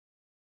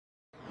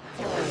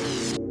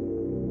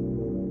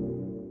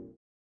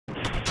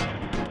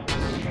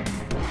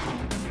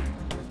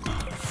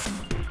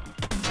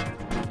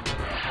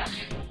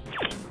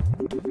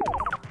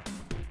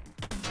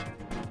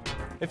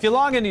If you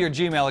log into your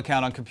Gmail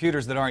account on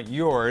computers that aren't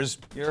yours,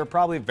 you're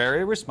probably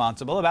very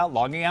responsible about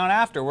logging out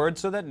afterwards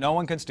so that no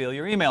one can steal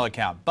your email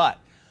account. But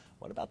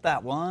what about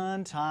that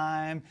one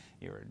time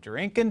you were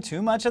drinking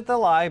too much at the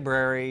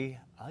library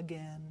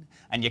again,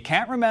 and you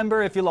can't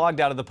remember if you logged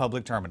out of the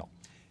public terminal?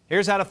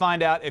 Here's how to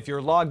find out if you're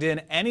logged in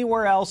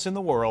anywhere else in the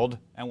world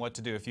and what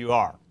to do if you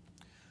are.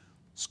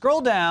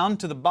 Scroll down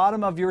to the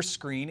bottom of your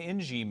screen in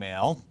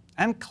Gmail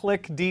and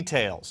click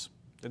Details.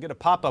 You'll get a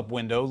pop-up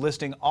window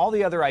listing all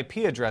the other IP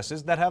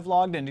addresses that have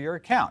logged into your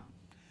account.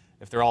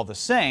 If they're all the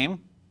same,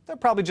 they're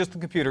probably just the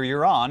computer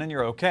you're on and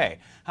you're okay.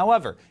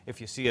 However, if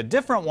you see a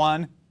different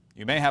one,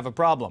 you may have a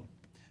problem.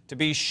 To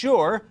be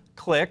sure,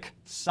 click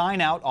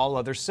Sign Out All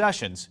Other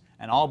Sessions,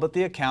 and all but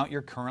the account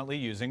you're currently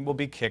using will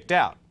be kicked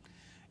out.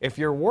 If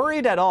you're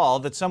worried at all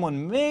that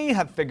someone may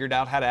have figured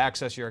out how to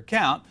access your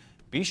account,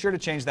 be sure to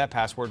change that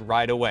password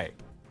right away.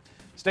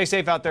 Stay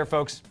safe out there,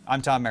 folks.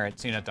 I'm Tom Merritt,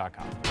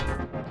 CNET.com.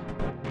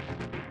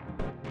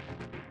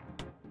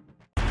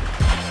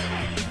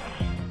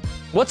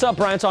 What's up,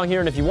 Brian Tong here,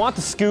 and if you want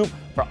the scoop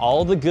for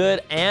all the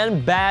good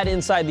and bad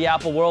inside the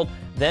Apple world,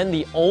 then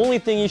the only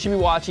thing you should be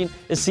watching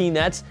is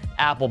CNET's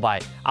Apple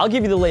Byte. I'll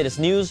give you the latest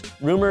news,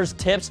 rumors,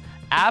 tips,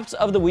 apps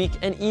of the week,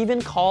 and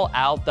even call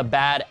out the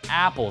bad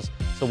apples.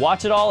 So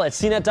watch it all at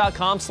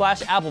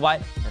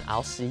CNET.com/AppleByte, and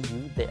I'll see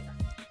you there.